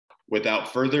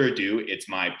Without further ado, it's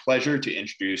my pleasure to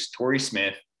introduce Torrey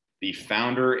Smith, the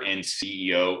founder and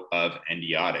CEO of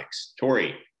Endiotics.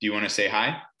 Torrey, do you want to say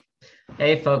hi?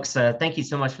 Hey, folks. Thank you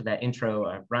so much for that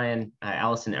intro, Brian,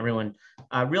 Allison, everyone.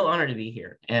 Real honor to be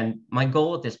here. And my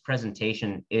goal with this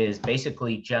presentation is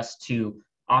basically just to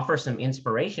offer some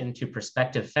inspiration to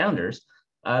prospective founders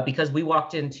because we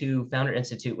walked into Founder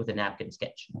Institute with a napkin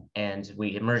sketch and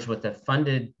we emerged with a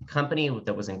funded company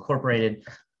that was incorporated.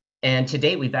 And to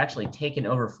date, we've actually taken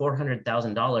over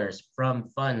 $400,000 from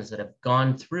funds that have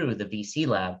gone through the VC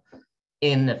lab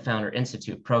in the Founder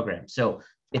Institute program. So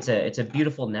it's a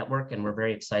beautiful network, and we're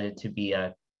very excited to be,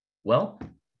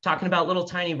 talking about little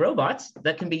tiny robots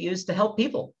that can be used to help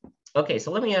people. Okay,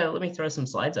 so let me throw some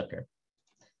slides up here.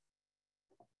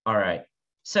 All right,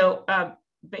 so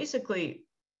basically,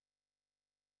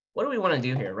 what do we want to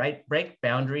do here, right? Break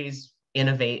boundaries,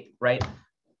 innovate, right?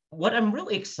 What I'm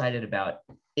really excited about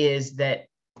is that,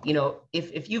 you know,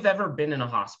 if you've ever been in a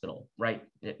hospital, right?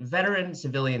 Veteran,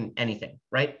 civilian, anything,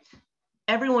 right?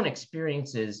 Everyone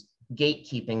experiences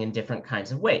gatekeeping in different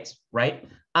kinds of ways, right?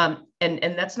 And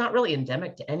that's not really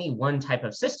endemic to any one type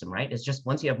of system, right? It's just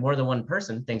once you have more than one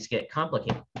person, things get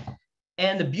complicated.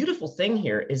 And the beautiful thing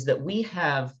here is that we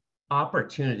have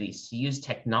opportunities to use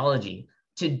technology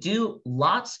to do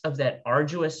lots of that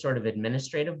arduous sort of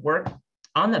administrative work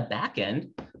on the back end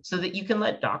so that you can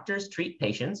let doctors treat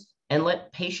patients and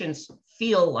let patients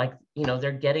feel like, you know,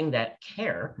 they're getting that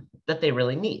care that they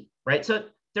really need, right? So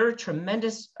there are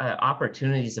tremendous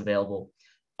opportunities available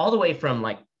all the way from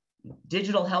like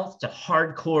digital health to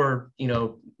hardcore, you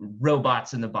know,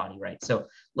 robots in the body, right? So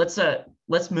let's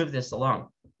move this along.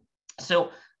 So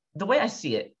the way I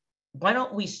see it, why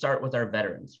don't we start with our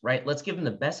veterans, right? Let's give them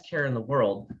the best care in the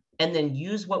world and then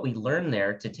use what we learn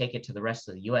there to take it to the rest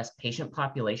of the US patient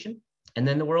population and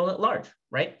then the world at large,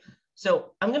 right?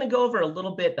 So I'm going to go over a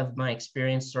little bit of my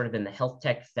experience sort of in the health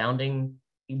tech founding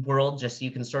world, just so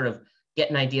you can sort of get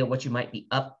an idea what you might be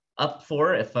up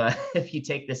for if you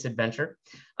take this adventure.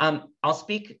 I'll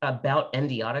speak about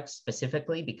Endiotics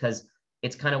specifically because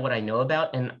it's kind of what I know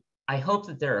about, and I hope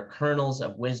that there are kernels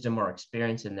of wisdom or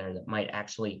experience in there that might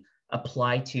actually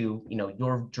apply to, you know,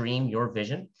 your dream, your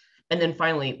vision. And then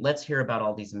finally, let's hear about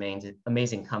all these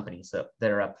amazing companies that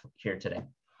are up here today.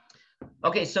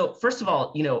 Okay, so first of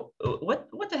all, you know,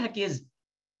 what the heck is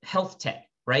health tech,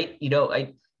 right? You know,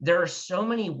 there are so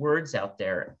many words out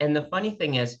there. And the funny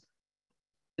thing is,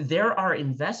 there are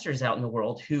investors out in the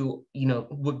world who, you know,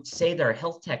 would say they're a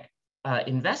health tech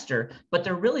investor, but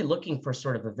they're really looking for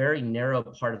sort of a very narrow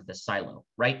part of the silo,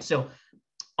 right? So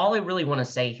all I really want to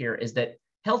say here is that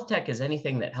health tech is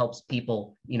anything that helps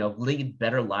people, you know, lead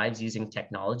better lives using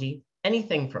technology,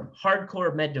 anything from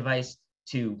hardcore med device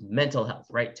to mental health,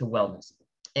 right, to wellness.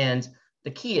 And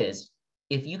the key is,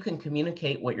 if you can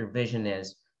communicate what your vision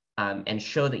is and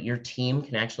show that your team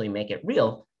can actually make it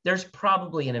real, there's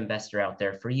probably an investor out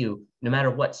there for you, no matter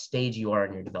what stage you are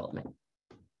in your development.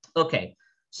 Okay,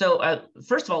 so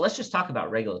first of all, let's just talk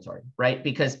about regulatory, right?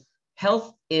 Because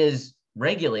health is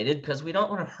regulated because we don't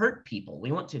want to hurt people.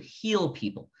 We want to heal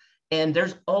people. And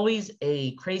there's always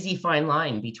a crazy fine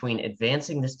line between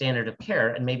advancing the standard of care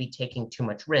and maybe taking too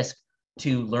much risk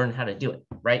to learn how to do it,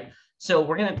 right? So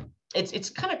it's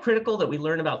kind of critical that we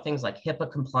learn about things like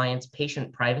HIPAA compliance,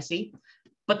 patient privacy.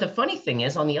 But the funny thing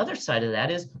is, on the other side of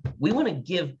that is we want to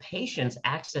give patients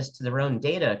access to their own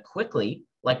data quickly,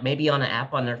 like maybe on an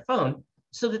app on their phone,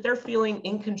 so that they're feeling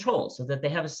in control, so that they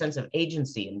have a sense of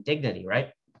agency and dignity,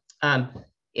 right?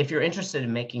 If you're interested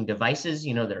in making devices,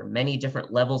 you know, there are many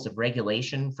different levels of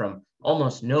regulation, from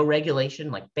almost no regulation,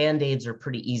 like Band-Aids are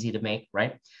pretty easy to make,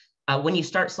 right? When you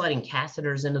start sliding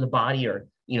catheters into the body, or,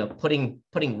 you know,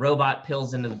 putting robot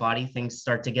pills into the body, things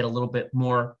start to get a little bit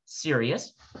more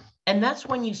serious. And that's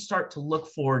when you start to look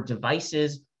for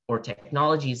devices or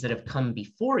technologies that have come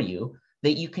before you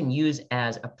that you can use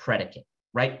as a predicate,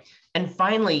 right? And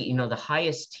finally, you know, the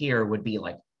highest tier would be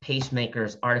like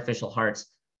pacemakers, artificial hearts.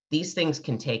 These things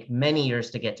can take many years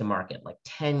to get to market, like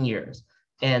 10 years.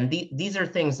 And these are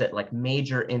things that like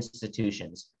major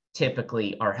institutions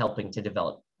typically are helping to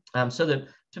develop. So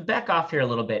to back off here a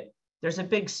little bit, there's a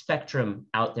big spectrum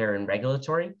out there in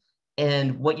regulatory.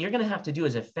 And what you're going to have to do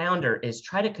as a founder is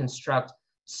try to construct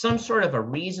some sort of a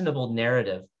reasonable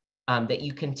narrative that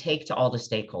you can take to all the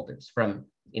stakeholders, from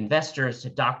investors to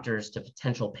doctors to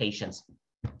potential patients,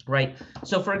 right?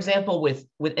 So for example, with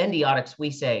Endiotics,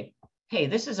 we say, hey,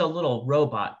 this is a little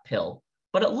robot pill,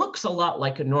 but it looks a lot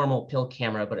like a normal pill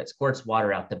camera, but it squirts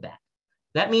water out the back.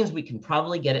 That means we can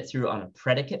probably get it through on a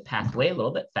predicate pathway a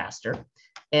little bit faster.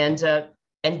 And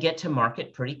and get to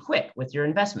market pretty quick with your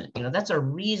investment. That's a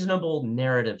reasonable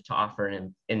narrative to offer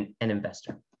an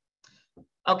investor.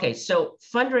 Okay, so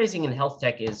fundraising in health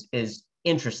tech is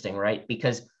interesting, right?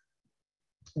 Because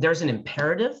there's an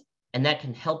imperative, and that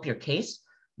can help your case,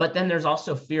 but then there's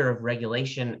also fear of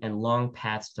regulation and long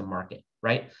paths to market,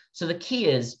 right? So the key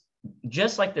is,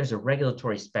 just like there's a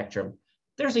regulatory spectrum,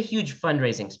 there's a huge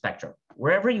fundraising spectrum.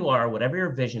 Wherever you are, whatever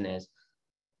your vision is,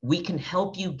 we can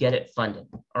help you get it funded,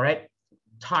 all right?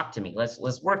 Talk to me,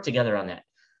 let's work together on that.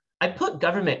 I put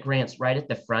government grants right at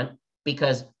the front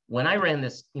because when I ran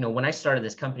this, when I started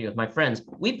this company with my friends,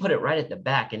 we put it right at the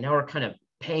back, and now we're kind of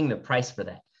paying the price for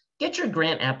that. Get your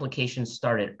grant application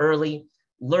started early,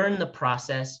 learn the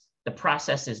process. The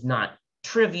process is not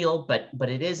trivial, but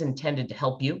it is intended to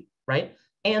help you, right?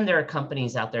 And there are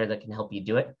companies out there that can help you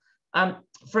do it.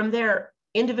 From there,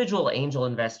 individual angel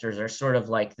investors are sort of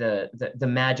like the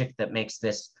magic that makes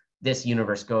this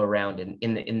universe go around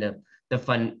in the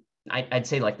fun, I'd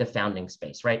say, like the founding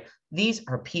space, right? These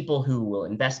are people who will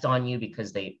invest in you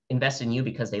because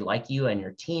they like you and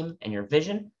your team and your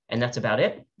vision, and that's about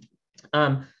it.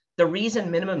 The reason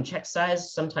minimum check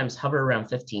size sometimes hover around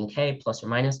 15K plus or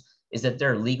minus is that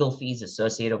there are legal fees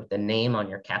associated with the name on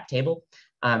your cap table.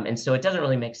 And so it doesn't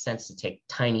really make sense to take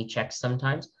tiny checks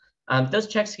sometimes. Those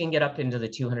checks can get up into the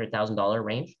 $200,000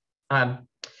 range.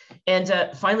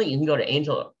 Finally, you can go to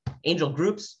angel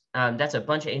groups. That's a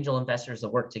bunch of angel investors that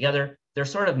work together. They're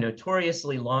sort of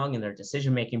notoriously long in their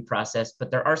decision-making process,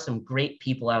 but there are some great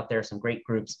people out there, some great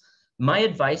groups. My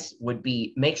advice would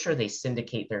be make sure they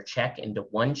syndicate their check into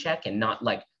one check and not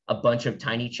like a bunch of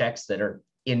tiny checks that are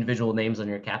individual names on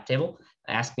your cap table.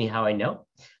 Ask me how I know.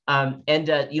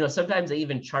 Sometimes they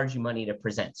even charge you money to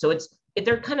present. So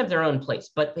they're kind of their own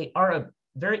place, but they are a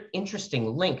very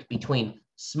interesting link between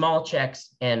small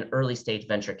checks and early stage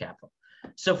venture capital.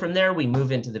 So from there, we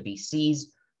move into the VCs.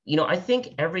 I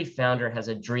think every founder has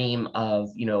a dream of,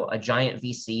 a giant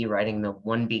VC writing the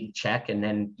one big check, and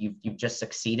then you've just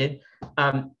succeeded.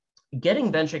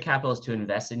 Getting venture capitalists to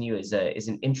invest in you is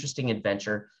an interesting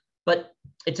adventure, but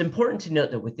it's important to note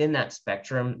that within that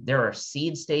spectrum, there are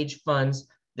seed stage funds.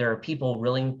 There are people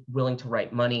willing to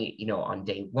write money, on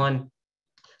day one.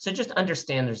 So just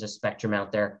understand there's a spectrum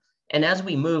out there. And as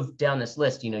we move down this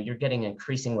list, you're getting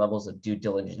increasing levels of due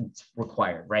diligence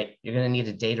required, right? You're going to need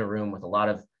a data room with a lot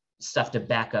of stuff to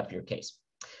back up your case.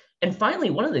 And finally,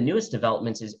 one of the newest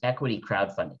developments is equity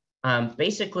crowdfunding.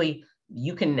 Basically,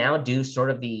 you can now do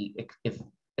sort of the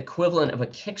equivalent of a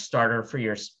Kickstarter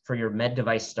for your med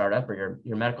device startup or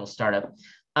your medical startup.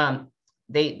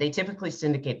 They typically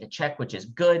syndicate the check, which is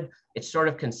good. It's sort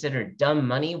of considered dumb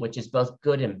money, which is both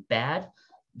good and bad.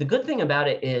 The good thing about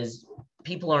it is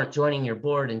people aren't joining your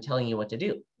board and telling you what to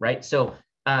do, right? So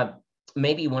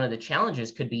maybe one of the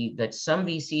challenges could be that some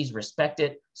VCs respect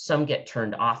it, some get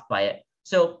turned off by it.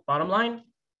 So bottom line,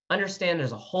 understand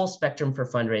there's a whole spectrum for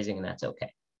fundraising, and that's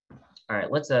okay. All right,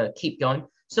 let's keep going.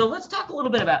 So let's talk a little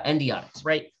bit about Endiotics,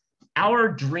 right? Our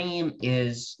dream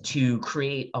is to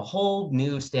create a whole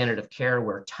new standard of care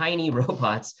where tiny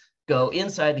robots go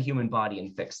inside the human body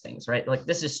and fix things, right? Like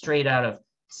this is straight out of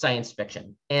science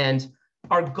fiction. And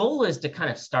our goal is to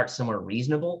kind of start somewhere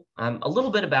reasonable. A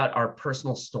little bit about our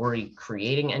personal story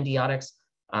creating Endiotics.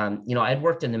 I'd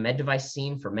worked in the med device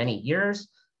scene for many years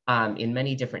in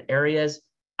many different areas.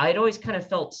 I'd always kind of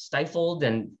felt stifled,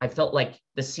 and I felt like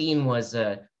the scene was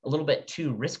a little bit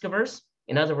too risk averse.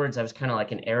 In other words, I was kind of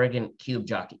like an arrogant cube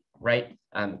jockey, right?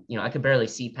 I could barely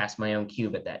see past my own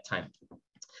cube at that time.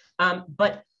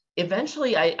 But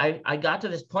eventually I got to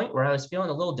this point where I was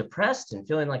feeling a little depressed and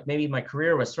feeling like maybe my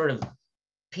career was sort of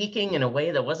peaking in a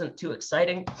way that wasn't too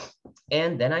exciting.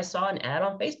 And then I saw an ad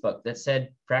on Facebook that said,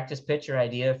 practice pitch your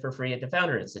idea for free at the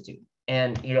Founder Institute.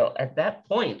 And, at that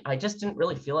point, I just didn't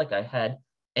really feel like I had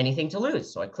anything to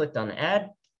lose. So I clicked on the ad.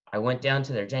 I went down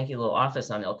to their janky little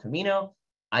office on El Camino.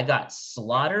 I got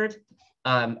slaughtered.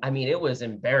 It was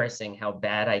embarrassing how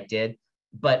bad I did,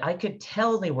 but I could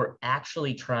tell they were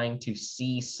actually trying to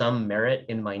see some merit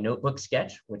in my notebook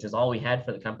sketch, which is all we had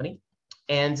for the company.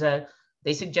 And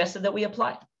they suggested that we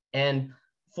apply. And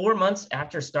 4 months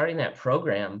after starting that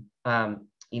program, like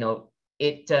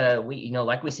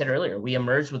we said earlier, we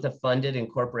emerged with a funded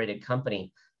incorporated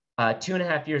company.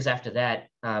 2.5 years after that,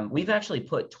 we've actually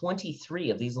put 23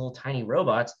 of these little tiny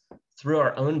robots through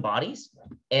our own bodies.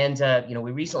 And,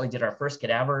 we recently did our first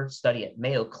cadaver study at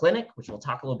Mayo Clinic, which we'll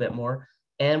talk a little bit more.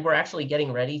 And we're actually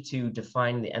getting ready to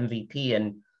define the MVP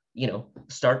and,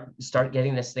 start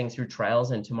getting this thing through trials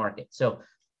and to market. So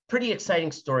pretty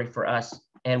exciting story for us.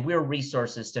 And we're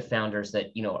resources to founders that,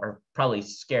 are probably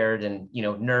scared and,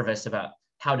 nervous about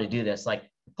how to do this. Like,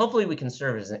 hopefully we can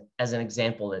serve as an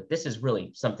example that this is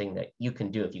really something that you can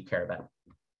do if you care about it.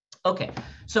 Okay,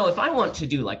 so if I want to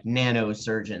do like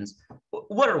nanosurgeons,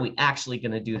 what are we actually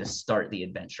going to do to start the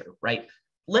adventure, right?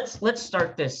 Let's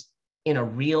start this in a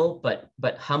real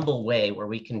but humble way where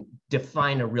we can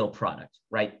define a real product,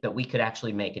 right, that we could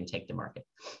actually make and take to market.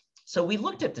 So we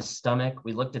looked at the stomach,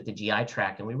 we looked at the GI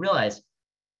tract, and we realized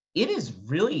it is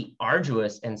really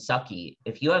arduous and sucky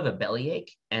if you have a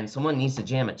bellyache and someone needs to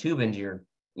jam a tube into your,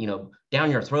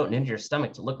 down your throat and into your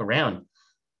stomach to look around.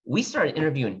 We started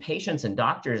interviewing patients and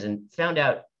doctors and found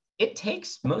out it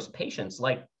takes most patients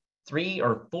like 3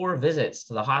 or 4 visits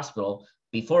to the hospital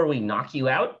before we knock you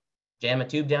out, jam a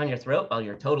tube down your throat while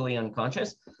you're totally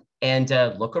unconscious, and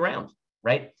look around,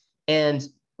 right? And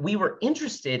we were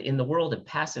interested in the world of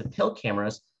passive pill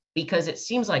cameras because it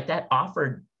seems like that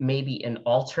offered maybe an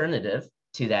alternative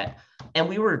to that. And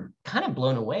we were kind of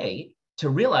blown away to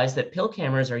realize that pill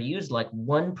cameras are used like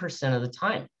 1% of the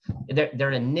time. They're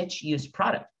a niche used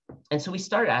product. And so we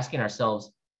started asking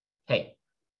ourselves, hey,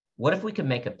 what if we could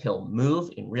make a pill move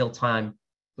in real time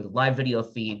with a live video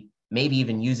feed, maybe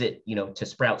even use it, to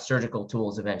sprout surgical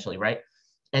tools eventually, right?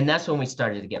 And that's when we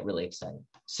started to get really excited.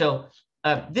 So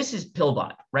this is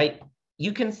PillBot, right?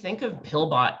 You can think of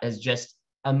PillBot as just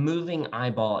a moving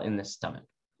eyeball in the stomach.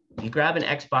 You grab an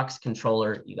Xbox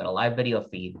controller, you got a live video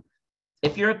feed.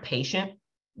 If you're a patient,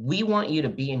 we want you to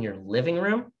be in your living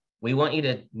room. We want you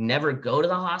to never go to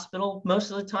the hospital most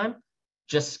of the time.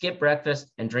 Just skip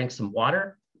breakfast and drink some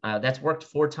water. That's worked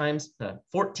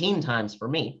 14 times for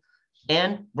me.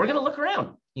 And we're going to look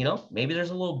around. Maybe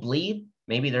there's a little bleed.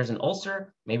 Maybe there's an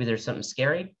ulcer. Maybe there's something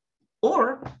scary.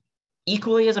 Or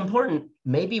equally as important,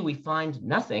 maybe we find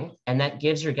nothing. And that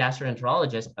gives your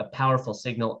gastroenterologist a powerful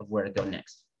signal of where to go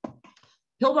next.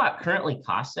 PillBot currently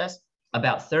costs us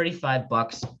about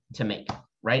 $35 to make,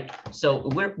 right? So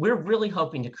we're really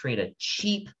hoping to create a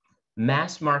cheap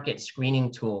mass market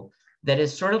screening tool that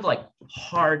is sort of like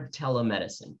hard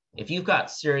telemedicine. If you've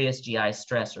got serious GI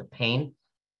stress or pain,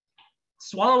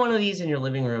 swallow one of these in your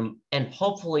living room and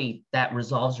hopefully that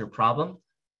resolves your problem.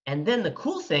 And then the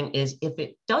cool thing is if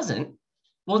it doesn't,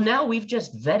 well, now we've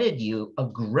just vetted you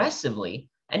aggressively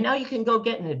and now you can go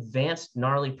get an advanced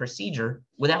gnarly procedure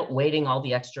without waiting all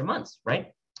the extra months,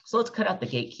 right? So let's cut out the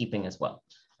gatekeeping as well.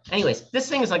 Anyways, this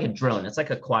thing is like a drone. It's like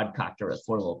a quadcopter with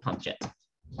 4 little pump jets.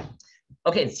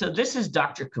 Okay, so this is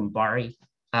Dr. Kumbari.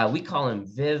 We call him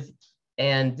Viv.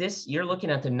 And this, you're looking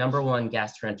at the #1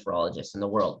 gastroenterologist in the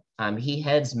world. He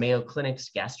heads Mayo Clinic's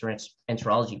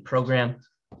gastroenterology program.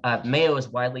 Mayo is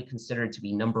widely considered to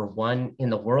be #1 in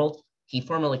the world. He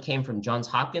formerly came from Johns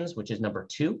Hopkins, which is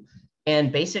 #2.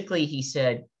 And basically he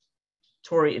said,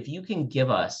 Torrey, if you can give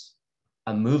us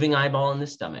a moving eyeball in the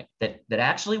stomach that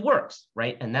actually works,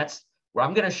 right? And that's where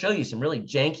I'm going to show you some really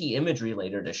janky imagery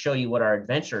later to show you what our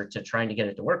adventure to trying to get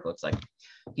it to work looks like.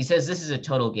 He says this is a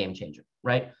total game changer,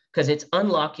 right? Because it's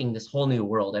unlocking this whole new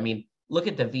world. I mean, look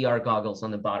at the VR goggles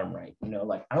on the bottom right.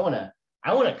 Like I want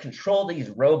to control these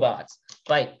robots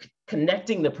by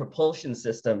connecting the propulsion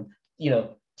system,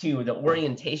 to the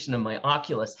orientation of my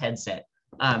Oculus headset.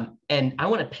 And I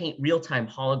want to paint real-time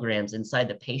holograms inside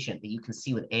the patient that you can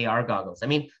see with AR goggles. I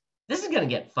mean, this is going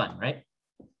to get fun, right?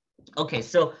 Okay,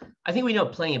 so I think we know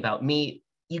plenty about me.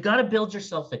 You got to build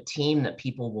yourself a team that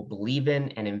people will believe in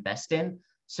and invest in.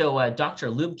 So Dr.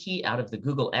 Lubke out of the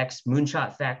Google X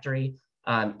Moonshot Factory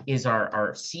is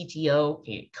our CTO,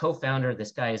 a co-founder.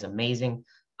 This guy is amazing.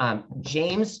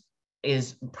 James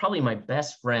is probably my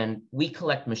best friend. We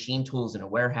collect machine tools in a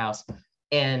warehouse,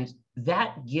 and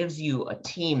that gives you a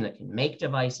team that can make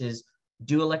devices,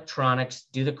 do electronics,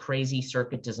 do the crazy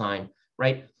circuit design,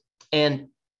 right? And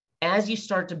as you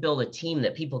start to build a team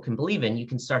that people can believe in, you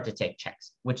can start to take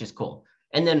checks, which is cool.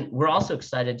 And then we're also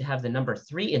excited to have the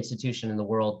 #3 institution in the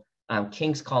world,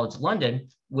 King's College London,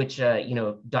 which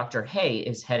Dr. Hay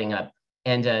is heading up.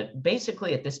 And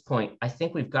basically at this point, I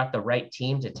think we've got the right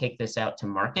team to take this out to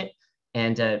market.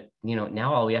 And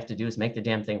now all we have to do is make the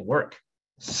damn thing work.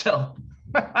 So,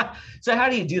 so how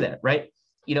do you do that, right?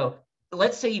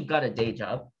 Let's say you've got a day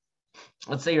job.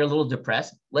 Let's say you're a little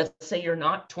depressed. Let's say you're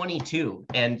not 22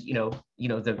 and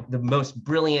the most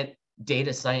brilliant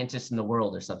data scientist in the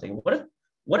world or something.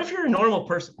 What if you're a normal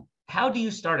person? How do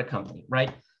you start a company,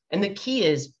 right? And the key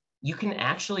is you can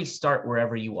actually start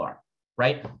wherever you are,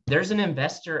 right? There's an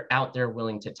investor out there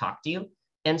willing to talk to you.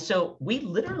 And so we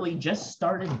literally just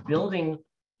started building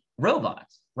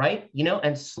robots, right?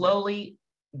 And slowly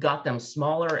got them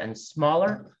smaller and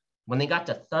smaller. When they got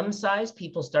to thumb size,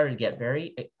 people started to get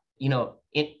very,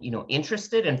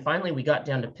 interested. And finally we got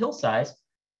down to pill size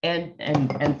and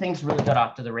things really got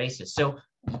off to the races. So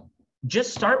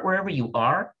just start wherever you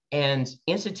are. And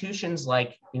institutions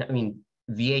like,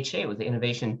 VHA with the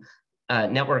Innovation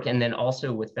Network, and then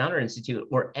also with Founder Institute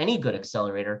or any good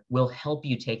accelerator will help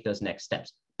you take those next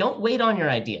steps. Don't wait on your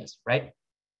ideas, right?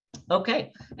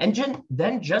 Okay, and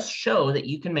then just show that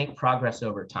you can make progress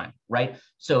over time, right?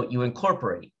 So you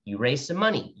incorporate, you raise some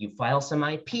money, you file some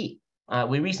IP.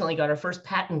 We recently got our first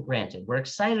patent granted. We're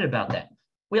excited about that.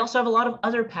 We also have a lot of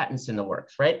other patents in the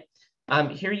works, right?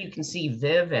 Here you can see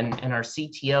Viv and our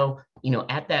CTO,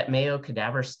 at that Mayo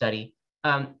cadaver study,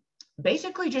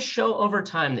 basically just show over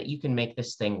time that you can make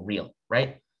this thing real,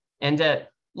 right? And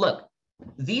look,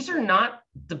 these are not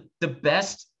the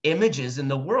best images in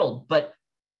the world, but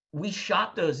we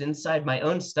shot those inside my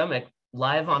own stomach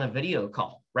live on a video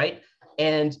call, right?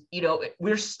 And,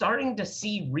 we're starting to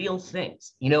see real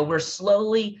things. We're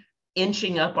slowly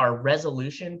inching up our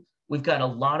resolution. We've got a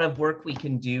lot of work we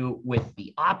can do with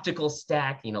the optical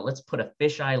stack. Let's put a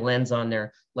fisheye lens on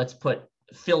there. Let's put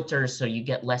filters so you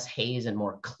get less haze and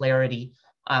more clarity.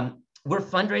 We're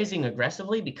fundraising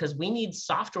aggressively because we need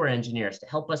software engineers to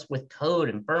help us with code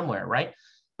and firmware, right?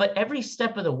 But every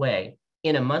step of the way,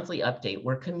 in a monthly update,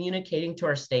 we're communicating to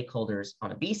our stakeholders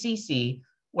on a BCC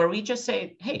where we just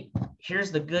say, hey,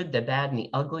 here's the good, the bad, and the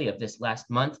ugly of this last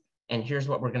month, and here's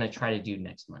what we're going to try to do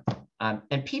next month.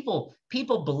 And people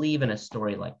believe in a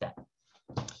story like that.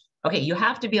 Okay, you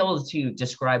have to be able to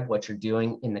describe what you're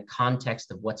doing in the context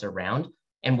of what's around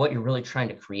and what you're really trying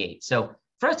to create. So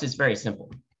for us, it's very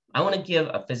simple. I want to give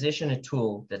a physician a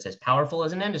tool that's as powerful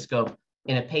as an endoscope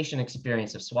in a patient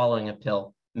experience of swallowing a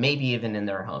pill, maybe even in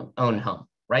their own home,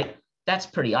 right? That's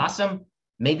pretty awesome.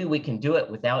 Maybe we can do it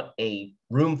without a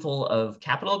room full of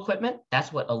capital equipment.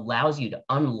 That's what allows you to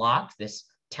unlock this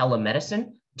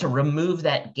telemedicine, to remove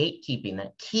that gatekeeping,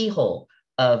 that keyhole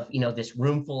of this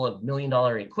room full of $1 million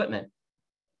equipment.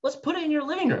 Let's put it in your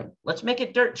living room. Let's make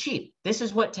it dirt cheap. This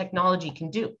is what technology can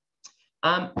do.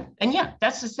 And yeah,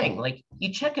 that's the thing. Like,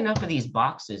 you check enough of these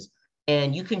boxes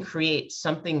and you can create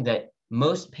something that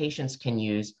most patients can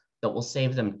use that will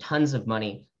save them tons of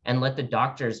money and let the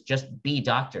doctors just be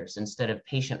doctors instead of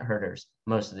patient herders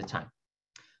most of the time.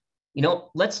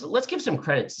 Let's give some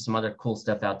credit to some other cool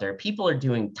stuff out there. People are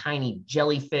doing tiny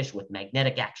jellyfish with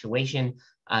magnetic actuation.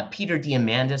 Peter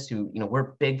Diamandis, who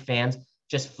we're big fans,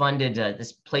 just funded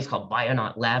this place called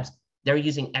Bionaut Labs. They're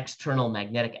using external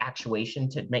magnetic actuation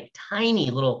to make tiny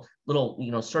little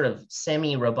sort of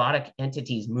semi-robotic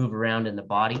entities move around in the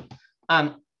body.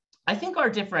 I think our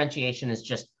differentiation is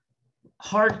just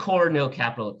hardcore, no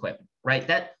capital equipment, right?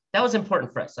 That was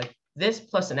important for us. Like, this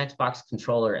plus an Xbox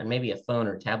controller and maybe a phone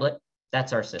or tablet,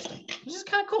 that's our system, which is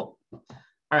kind of cool. All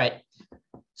right.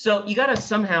 So you got to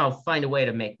somehow find a way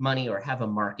to make money or have a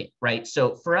market, right?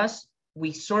 So for us,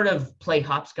 we sort of play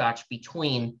hopscotch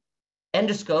between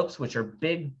endoscopes, which are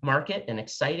big market and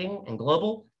exciting and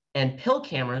global, and pill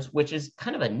cameras, which is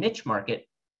kind of a niche market,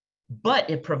 but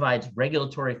it provides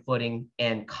regulatory footing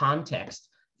and context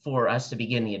for us to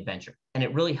begin the adventure. And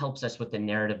it really helps us with the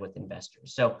narrative with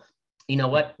investors. So you know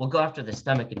what? We'll go after the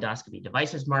stomach endoscopy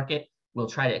devices market. We'll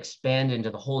try to expand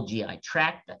into the whole GI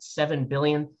tract. That's $7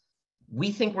 billion.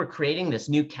 We think we're creating this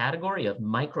new category of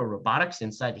micro robotics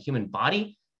inside the human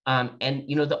body. And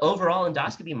the overall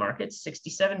endoscopy market's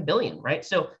 $67 billion, right?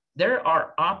 So there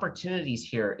are opportunities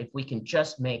here if we can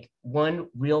just make one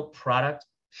real product,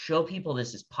 show people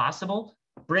this is possible,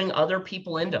 bring other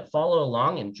people in to follow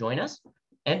along and join us,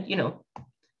 and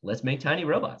let's make tiny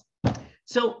robots.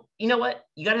 So you know what?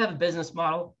 You got to have a business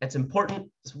model. It's important.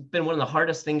 It's been one of the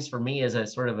hardest things for me as a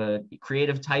sort of a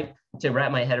creative type to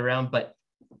wrap my head around. But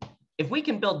if we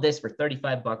can build this for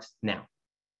 $35 now,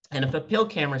 and if a pill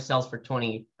camera sells for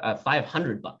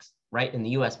 $500, right, in the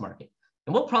US market,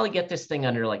 and we'll probably get this thing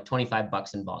under like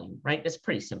 $25 in volume, right? It's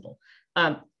pretty simple.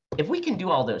 If we can do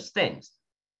all those things,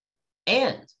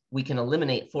 and we can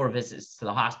eliminate 4 visits to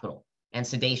the hospital and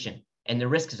sedation and the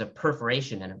risks of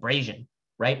perforation and abrasion,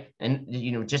 right?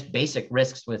 And just basic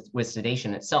risks with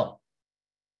sedation itself,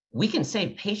 we can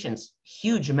save patients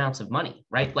huge amounts of money,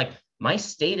 right? Like, my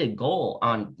stated goal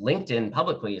on LinkedIn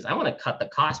publicly is I want to cut the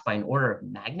cost by an order of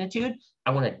magnitude. I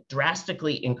want to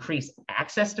drastically increase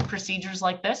access to procedures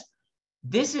like this.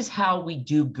 This is how we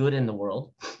do good in the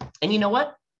world. And you know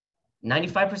what?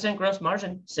 95% gross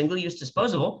margin, single-use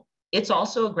disposable. It's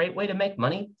also a great way to make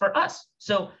money for us.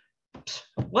 So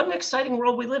what an exciting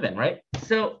world we live in, right?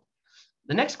 So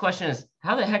the next question is,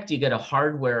 how the heck do you get a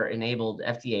hardware-enabled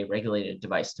FDA-regulated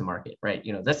device to market, right?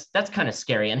 That's kind of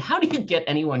scary. And how do you get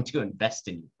anyone to invest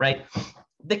in you, right?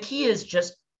 The key is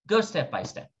just go step by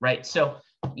step, right? So,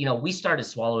 we started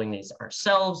swallowing these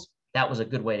ourselves. That was a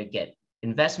good way to get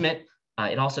investment.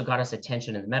 It also got us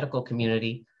attention in the medical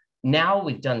community. Now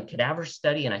we've done cadaver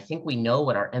study, and I think we know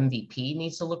what our MVP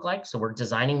needs to look like. So we're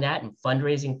designing that and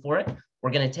fundraising for it.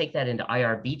 We're going to take that into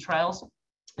IRB trials.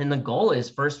 And the goal is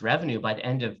first revenue by the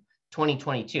end of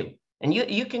 2022. And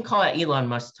you can call that Elon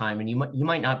Musk time, and you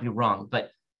might not be wrong,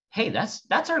 but hey,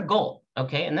 that's our goal,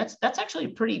 okay? And that's actually a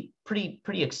pretty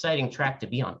exciting track to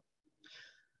be on.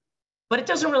 But it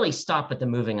doesn't really stop at the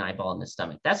moving eyeball in the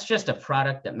stomach. That's just a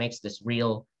product that makes this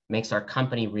real, makes our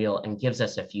company real, and gives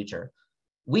us a future.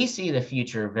 We see the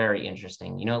future very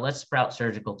interesting. You know, let's sprout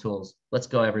surgical tools. Let's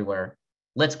go everywhere.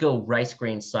 Let's go rice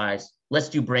grain size. Let's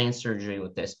do brain surgery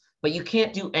with this. But you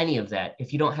can't do any of that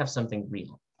if you don't have something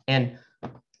real. And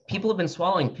people have been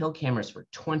swallowing pill cameras for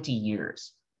 20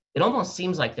 years. It almost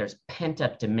seems like there's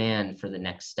pent-up demand for the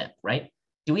next step, right?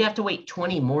 Do we have to wait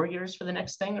 20 more years for the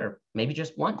next thing, or maybe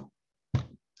just one?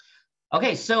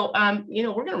 Okay, so you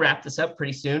know, we're going to wrap this up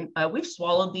pretty soon. We've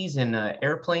swallowed these in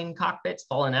airplane cockpits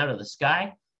falling out of the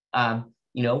sky.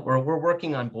 You know, we're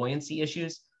working on buoyancy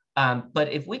issues.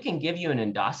 But if we can give you an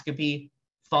endoscopy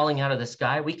falling out of the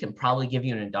sky, we can probably give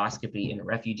you an endoscopy in a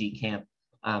refugee camp.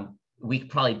 We could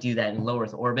probably do that in low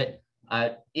Earth orbit.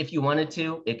 If you wanted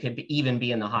to, it could even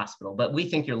be in the hospital, but we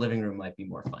think your living room might be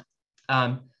more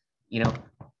fun. You know,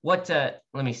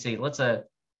 let me see. Let's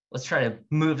try to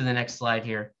move to the next slide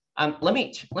here. Let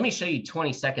me show you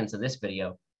 20 seconds of this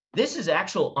video. This is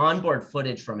actual onboard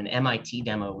footage from an MIT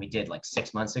demo we did like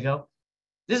 6 months ago.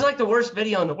 This is like the worst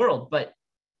video in the world, but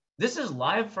this is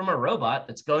live from a robot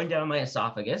that's going down my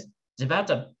esophagus. It's about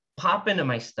to pop into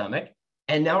my stomach.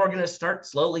 And now we're going to start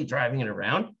slowly driving it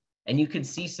around. And you can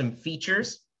see some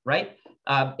features, right?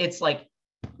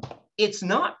 It's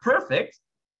not perfect,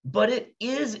 but it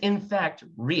is in fact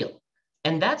real.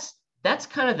 And that's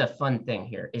kind of the fun thing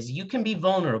here, is you can be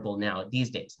vulnerable now these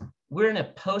days. We're in a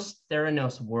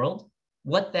post-Theranos world.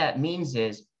 What that means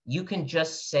is you can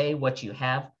just say what you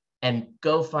have and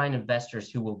go find investors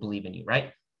who will believe in you,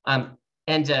 right?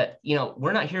 You know,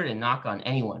 we're not here to knock on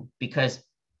anyone, because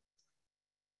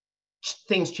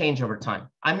things change over time.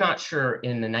 I'm not sure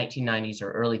in the 1990s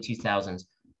or early 2000s,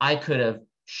 I could have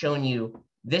shown you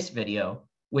this video,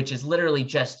 which is literally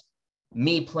just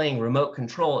me playing remote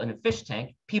control in a fish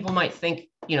tank. People might think,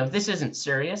 you know, this isn't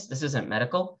serious, this isn't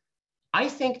medical. I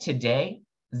think today,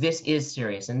 this is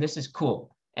serious and this is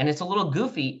cool. And it's a little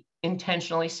goofy,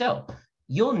 intentionally so.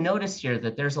 You'll notice here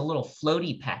that there's a little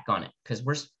floaty pack on it, because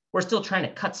we're still trying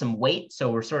to cut some weight.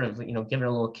 So we're sort of, you know, giving it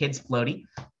a little kid's floaty.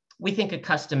 We think a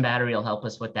custom battery will help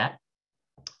us with that.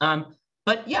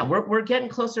 But yeah, we're getting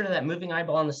closer to that moving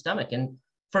eyeball in the stomach. And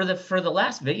for the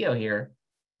last video here,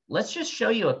 let's just show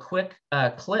you a quick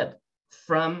clip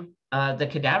from the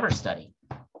cadaver study.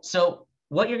 So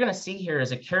what you're going to see here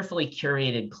is a carefully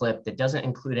curated clip that doesn't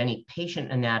include any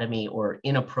patient anatomy or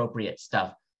inappropriate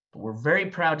stuff. But we're very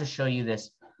proud to show you this.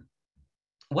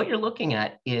 What you're looking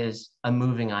at is a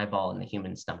moving eyeball in the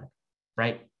human stomach,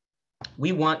 right?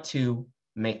 We want to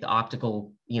make the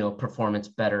optical, you know, performance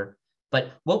better.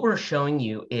 But what we're showing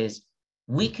you is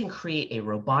we can create a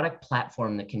robotic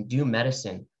platform that can do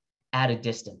medicine at a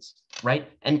distance, right?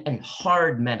 And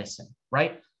hard medicine,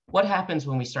 right? What happens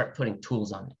when we start putting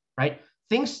tools on it, right?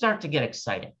 Things start to get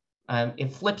exciting.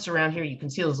 It flips around here. You can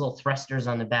see those little thrusters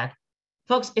on the back.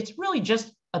 Folks, it's really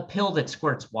just a pill that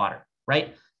squirts water,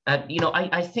 right? You know,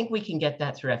 I think we can get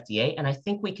that through FDA, and I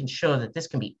think we can show that this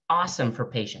can be awesome for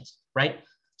patients, right?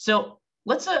 So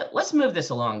let's move this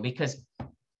along, because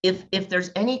if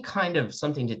there's any kind of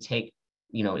something to take,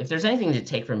 you know, if there's anything to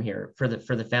take from here for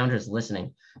the founders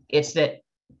listening, it's that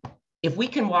if we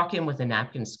can walk in with a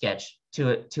napkin sketch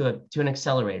to an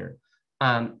accelerator,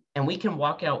 and we can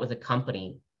walk out with a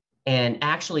company and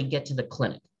actually get to the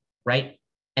clinic, right?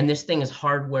 And this thing is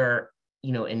hardware,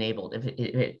 you know, enabled. If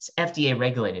it's FDA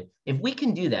regulated, if we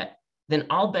can do that, then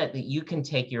I'll bet that you can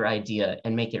take your idea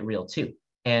and make it real too.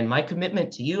 And my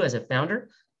commitment to you as a founder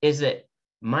is that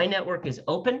my network is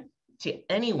open to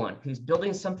anyone who's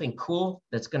building something cool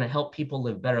that's going to help people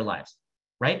live better lives,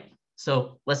 right?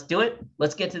 So let's do it.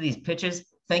 Let's get to these pitches.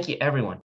 Thank you, everyone.